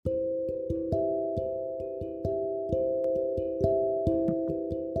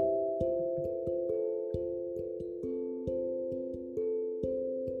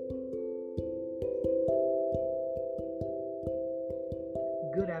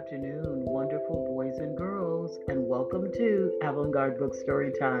afternoon, wonderful boys and girls, and welcome to Avant-Garde Book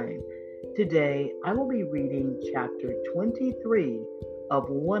Story Time. Today, I will be reading chapter 23 of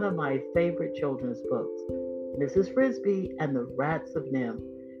one of my favorite children's books, Mrs. Frisby and the Rats of NIMH,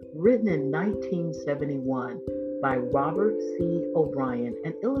 written in 1971 by Robert C. O'Brien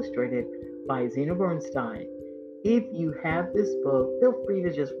and illustrated by Zena Bernstein. If you have this book, feel free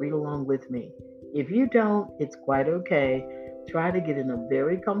to just read along with me. If you don't, it's quite okay. Try to get in a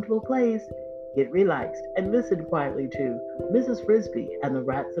very comfortable place, get relaxed, and listen quietly to Mrs. Frisby and the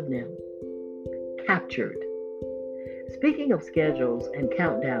Rats of NIMH. Captured. Speaking of schedules and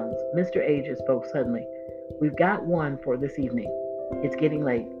countdowns, Mr. Ager spoke suddenly. We've got one for this evening. It's getting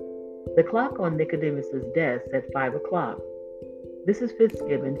late. The clock on Nicodemus's desk said 5 o'clock. Mrs.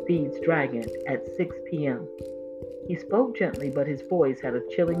 Fitzgibbon feeds Dragon at 6 p.m. He spoke gently, but his voice had a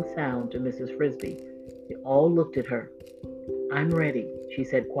chilling sound to Mrs. Frisby. They all looked at her. I'm ready, she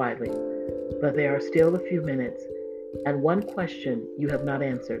said quietly, but there are still a few minutes, and one question you have not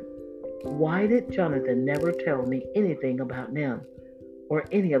answered. Why did Jonathan never tell me anything about NIMH or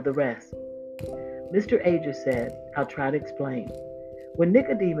any of the rest? Mr. Ager said, I'll try to explain. When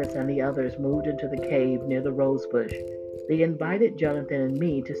Nicodemus and the others moved into the cave near the rose bush, they invited Jonathan and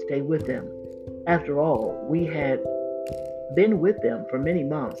me to stay with them. After all, we had been with them for many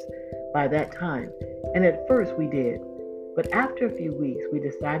months by that time, and at first we did. But after a few weeks, we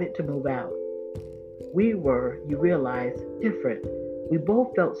decided to move out. We were, you realize, different. We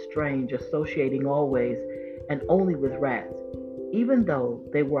both felt strange associating always and only with rats, even though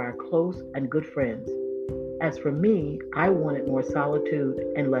they were our close and good friends. As for me, I wanted more solitude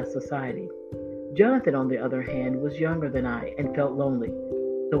and less society. Jonathan, on the other hand, was younger than I and felt lonely.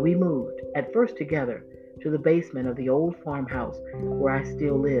 So we moved, at first together, to the basement of the old farmhouse where I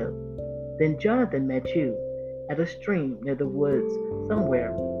still live. Then Jonathan met you. At a stream near the woods,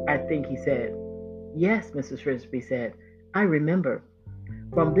 somewhere, I think he said. Yes, Mrs. Frisby said. I remember.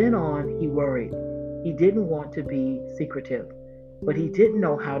 From then on, he worried. He didn't want to be secretive, but he didn't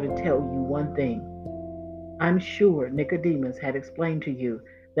know how to tell you one thing. I'm sure Nicodemus had explained to you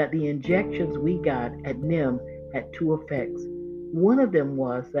that the injections we got at NIMH had two effects. One of them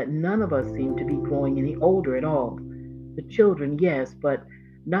was that none of us seemed to be growing any older at all. The children, yes, but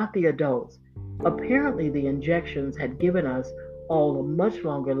not the adults. Apparently, the injections had given us all a much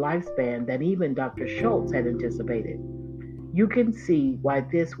longer lifespan than even Dr. Schultz had anticipated. You can see why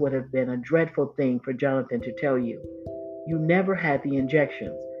this would have been a dreadful thing for Jonathan to tell you. You never had the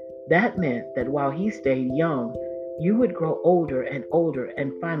injections. That meant that while he stayed young, you would grow older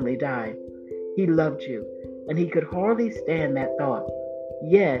and finally die. He loved you, and he could hardly stand that thought.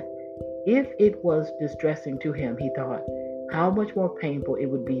 Yet, if it was distressing to him, he thought, how much more painful it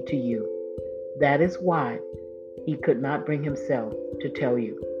would be to you. That is why he could not bring himself to tell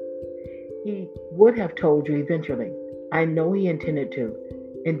you. He would have told you eventually. I know he intended to.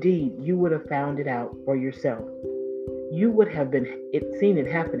 Indeed, you would have found it out for yourself. You would have seen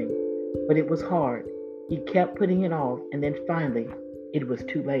it happening, but it was hard. He kept putting it off, and then finally, it was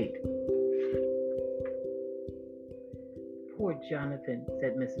too late. Poor Jonathan,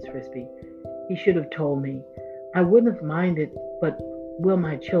 said Mrs. Frisby. He should have told me. I wouldn't have minded, but will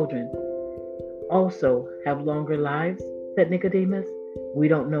my children also have longer lives? Said Nicodemus. We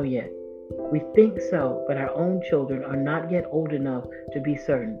don't know yet. We think so, but our own children are not yet old enough to be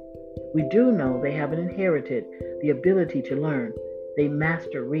certain. We do know they haven't inherited the ability to learn. They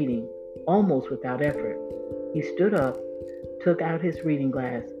master reading almost without effort. He stood up, took out his reading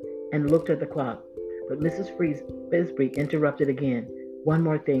glass, and looked at the clock. But Mrs. Frisby interrupted again. One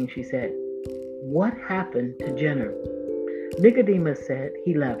more thing, she said. What happened to Jenner? Nicodemus said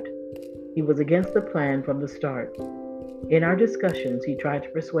he left. He was against the plan from the start. In our discussions, he tried to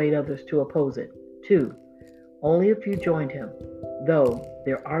persuade others to oppose it, too. Only a few joined him. Though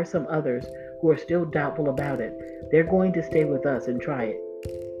there are some others who are still doubtful about it, they're going to stay with us and try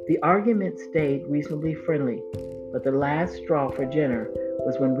it. The argument stayed reasonably friendly, but the last straw for Jenner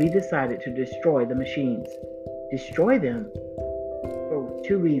was when we decided to destroy the machines. Destroy them? For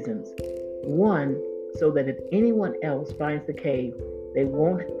two reasons. One, so that if anyone else finds the cave, there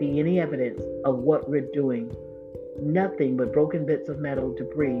won't be any evidence of what we're doing. Nothing but broken bits of metal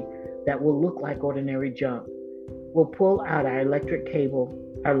debris that will look like ordinary junk. We'll pull out our electric cable,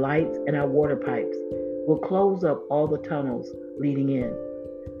 our lights, and our water pipes. We'll close up all the tunnels leading in.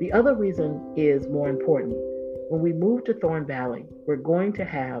 The other reason is more important. When we move to Thorn Valley, we're going to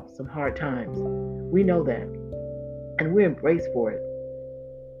have some hard times. We know that, and we're embraced for it.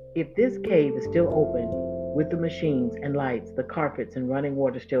 If this cave is still open, with the machines and lights, the carpets and running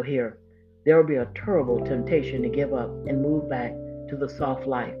water still here, there will be a terrible temptation to give up and move back to the soft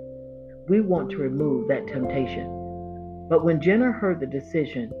life. We want to remove that temptation. But when Jenner heard the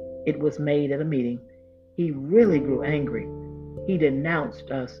decision it was made at a meeting, he really grew angry. He denounced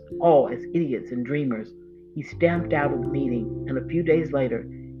us all as idiots and dreamers. He stamped out of the meeting, and a few days later,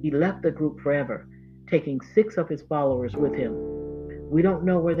 he left the group forever, taking 6 of his followers with him. We don't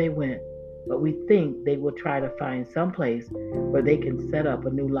know where they went, but we think they will try to find some place where they can set up a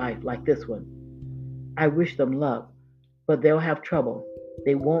new life like this one. I wish them luck, but they'll have trouble.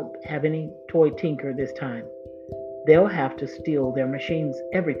 They won't have any toy tinker this time. They'll have to steal their machines,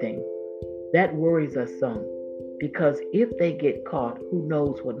 everything. That worries us some, because if they get caught, who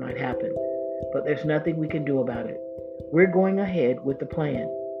knows what might happen. But there's nothing we can do about it. We're going ahead with the plan.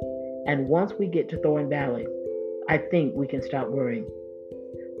 And once we get to Thorn Valley, I think we can stop worrying.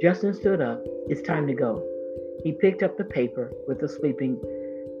 Justin stood up. It's time to go. He picked up the paper with the sleeping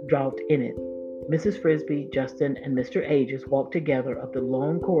draught in it. Mrs. Frisby, Justin, and Mr. Aegis walked together up the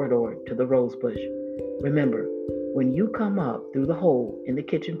long corridor to the rose bush. Remember, when you come up through the hole in the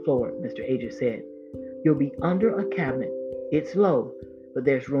kitchen floor, Mr. Aegis said, you'll be under a cabinet. It's low, but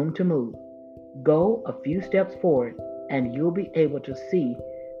there's room to move. Go a few steps forward, and you'll be able to see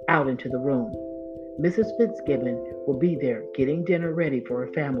out into the room. Mrs. Fitzgibbon will be there getting dinner ready for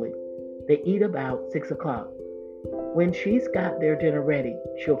her family. They eat about 6 o'clock. When she's got their dinner ready,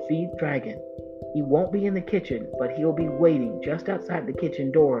 she'll feed Dragon. He won't be in the kitchen, but he'll be waiting just outside the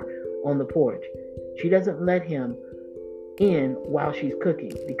kitchen door on the porch. She doesn't let him in while she's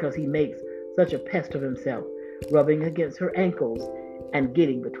cooking because he makes such a pest of himself, rubbing against her ankles and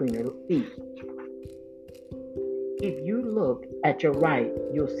getting between her feet. If you look at your right,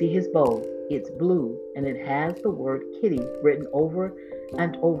 you'll see his bowl. It's blue, and it has the word kitty written over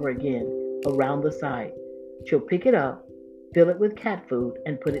and over again around the side. She'll pick it up, fill it with cat food,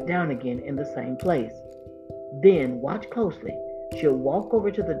 and put it down again in the same place. Then, watch closely. She'll walk over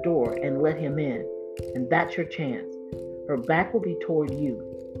to the door and let him in, and that's your chance. Her back will be toward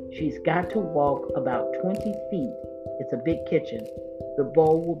you. She's got to walk about 20 feet. It's a big kitchen. The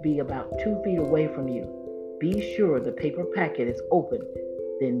bowl will be about 2 feet away from you. Be sure the paper packet is open,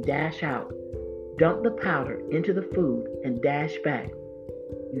 then dash out. Dump the powder into the food and dash back.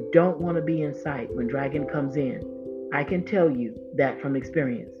 You don't want to be in sight when Dragon comes in. I can tell you that from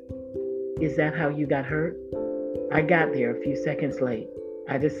experience. Is that how you got hurt? I got there a few seconds late.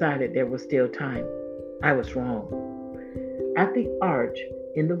 I decided there was still time. I was wrong. At the arch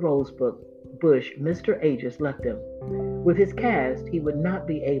in the rosebud bush, Mr. Aegis left them. With his cast, he would not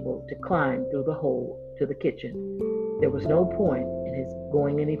be able to climb through the hole to the kitchen. There was no point in his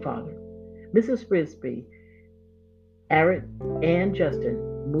going any farther. Mrs. Frisby, Arrett, and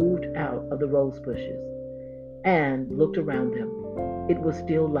Justin moved out of the rose bushes and looked around them. It was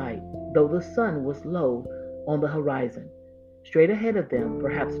still light, though the sun was low on the horizon. Straight ahead of them,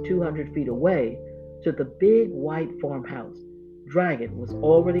 perhaps 200 feet away, stood the big white farmhouse. Dragon was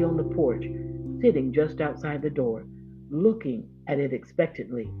already on the porch, sitting just outside the door, looking at it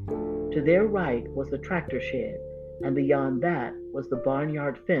expectantly. To their right was the tractor shed, and beyond that was the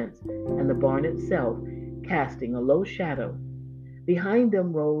barnyard fence and the barn itself casting a low shadow. Behind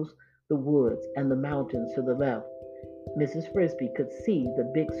them rose the woods and the mountains to the left. Mrs. Frisby could see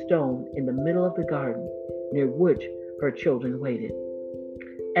the big stone in the middle of the garden, near which her children waited.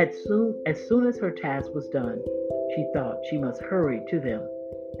 As soon as her task was done, she thought she must hurry to them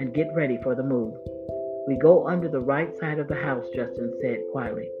and get ready for the move. We go under the right side of the house, Justin said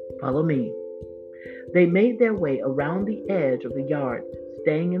quietly. Follow me. They made their way around the edge of the yard,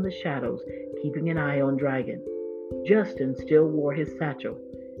 staying in the shadows, keeping an eye on Dragon. Justin still wore his satchel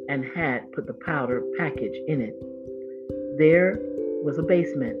and had put the powder package in it. There was a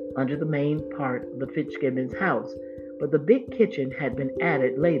basement under the main part of the Fitzgibbons' house, but the big kitchen had been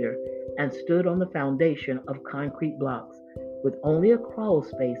added later and stood on the foundation of concrete blocks, with only a crawl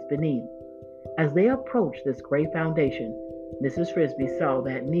space beneath. As they approached this gray foundation, Mrs. Frisby saw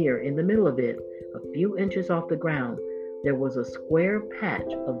that near in the middle of it, a few inches off the ground, there was a square patch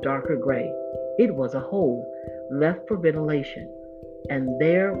of darker gray. It was a hole left for ventilation, and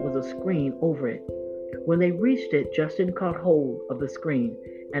there was a screen over it. When they reached it, Justin caught hold of the screen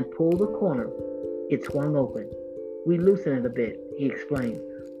and pulled the corner. It swung open. We loosened it a bit, he explained,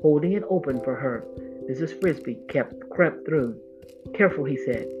 holding it open for her. Mrs. Frisby crept through. Careful, he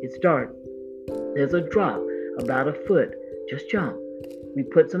said. It's dark. There's a drop, about a foot. Just jump. We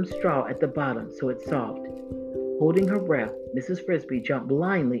put some straw at the bottom so it's soft. Holding her breath, Mrs. Frisby jumped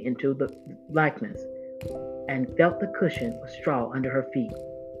blindly into the blackness and felt the cushion of straw under her feet.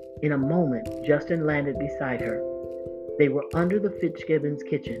 In a moment, Justin landed beside her. They were under the Fitzgibbons'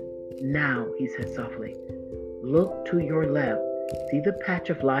 kitchen. Now, he said softly, look to your left. See the patch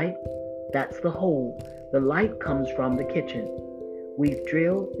of light? That's the hole. The light comes from the kitchen. We've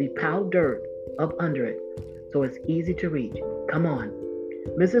piled dirt up under it, so it's easy to reach. Come on.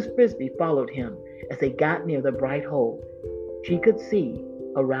 Mrs. Frisby followed him as they got near the bright hole. She could see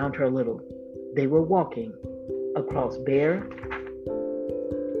around her a little. They were walking across bare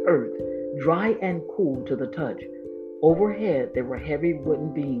earth, dry and cool to the touch. Overhead there were heavy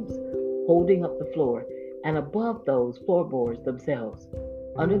wooden beams holding up the floor, and above those floorboards themselves.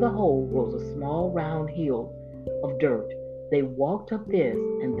 Under the hole rose a small round hill of dirt. They walked up this,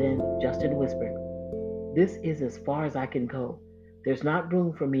 and then Justin whispered, "This is as far as I can go. There's not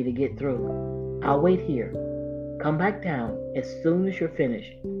room for me to get through. I'll wait here. Come back down as soon as you're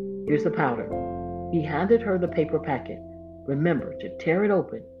finished. Here's the powder." He handed her the paper packet. "Remember to tear it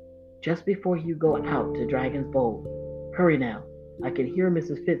open just before you go out to Dragon's Bowl. Hurry now. I can hear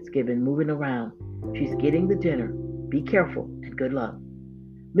Mrs. Fitzgibbon moving around. She's getting the dinner. Be careful and good luck."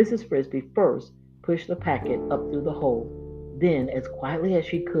 Mrs. Frisby first pushed the packet up through the hole. Then, as quietly as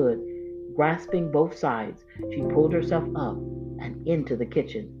she could, grasping both sides, she pulled herself up and into the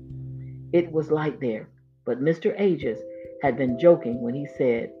kitchen. It was light there, but Mr. Aegis had been joking when he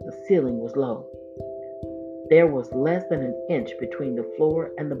said the ceiling was low. There was less than an inch between the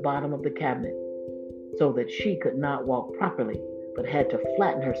floor and the bottom of the cabinet, so that she could not walk properly, but had to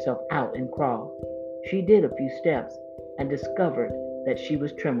flatten herself out and crawl. She did a few steps and discovered that she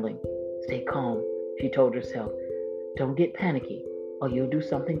was trembling. "Stay calm," she told herself. "Don't get panicky, or you'll do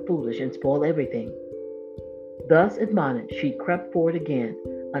something foolish and spoil everything." Thus admonished, she crept forward again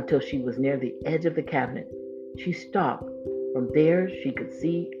until she was near the edge of the cabinet. She stopped. From there she could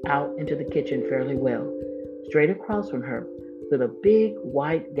see out into the kitchen fairly well. Straight across from her stood a big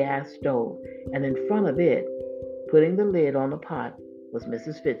white gas stove, and in front of it, putting the lid on the pot, was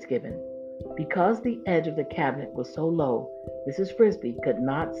Mrs. Fitzgibbon. Because the edge of the cabinet was so low, Mrs. Frisby could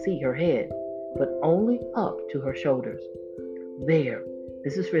not see her head, but only up to her shoulders. "There,"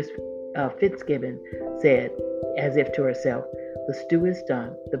 Mrs. Fitzgibbon said, as if to herself. "The stew is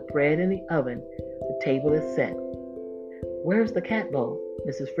done, the bread in the oven, the table is set. Where's the cat bowl?"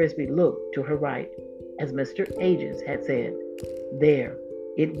 Mrs. Frisby looked to her right, as Mr. Aegis had said. There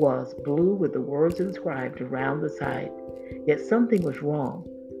it was, blue with the words inscribed around the side. Yet something was wrong.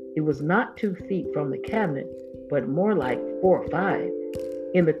 It was not 2 feet from the cabinet, but more like 4 or 5.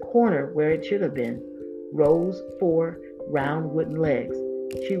 In the corner where it should have been, rose 4 round wooden legs.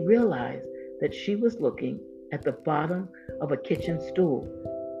 She realized that she was looking at the bottom of a kitchen stool.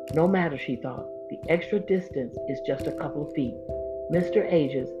 No matter, she thought, the extra distance is just a couple of feet. Mr.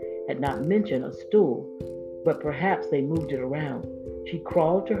 Aegis had not mentioned a stool, but perhaps they moved it around. She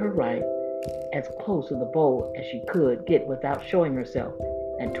crawled to her right, as close to the bowl as she could get without showing herself,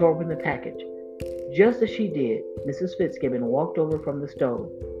 and tore open the package. Just as she did, Mrs. Fitzgibbon walked over from the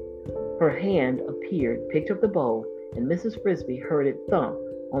stove. Her hand appeared, picked up the bowl, and Mrs. Frisby heard it thump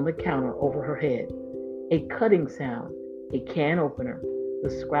on the counter over her head. A cutting sound, a can opener, the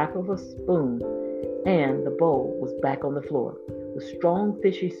scrap of a spoon, and the bowl was back on the floor. The strong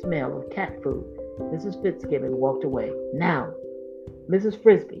fishy smell of cat food. Mrs. Fitzgibbon walked away. "Now!" Mrs.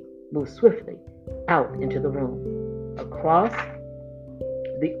 Frisby moved swiftly out into the room, across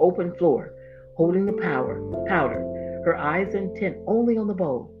the open floor, holding the powder, her eyes intent only on the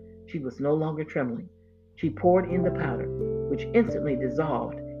bowl. She was no longer trembling. She poured in the powder, which instantly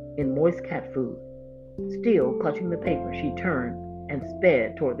dissolved in moist cat food. Still clutching the paper, she turned and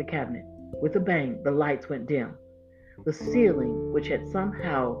sped toward the cabinet. With a bang, the lights went dim. The ceiling, which had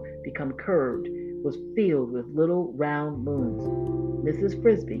somehow become curved, was filled with little round moons. Mrs.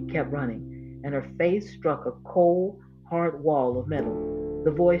 Frisby kept running, and her face struck a cold, hard wall of metal.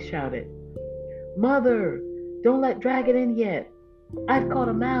 The voice shouted, "Mother, don't let Dragon in yet. I've caught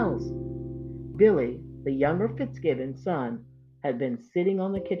a mouse." Billy, the younger Fitzgibbon's son, had been sitting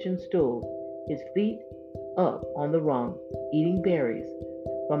on the kitchen stool, his feet up on the rung, eating berries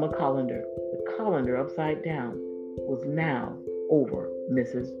from a colander. The colander, upside down, was now over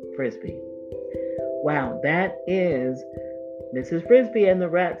Mrs. Frisby. Wow, that is Mrs. Frisby and the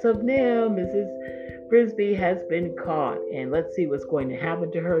Rats of NIMH. Mrs. Frisby has been caught, and let's see what's going to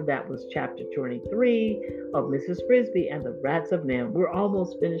happen to her. That was chapter 23 of Mrs. Frisby and the Rats of NIMH. We're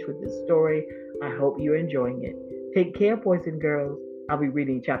almost finished with this story. I hope you're enjoying it. Take care, boys and girls. I'll be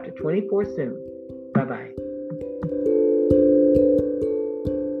reading chapter 24 soon. Bye-bye.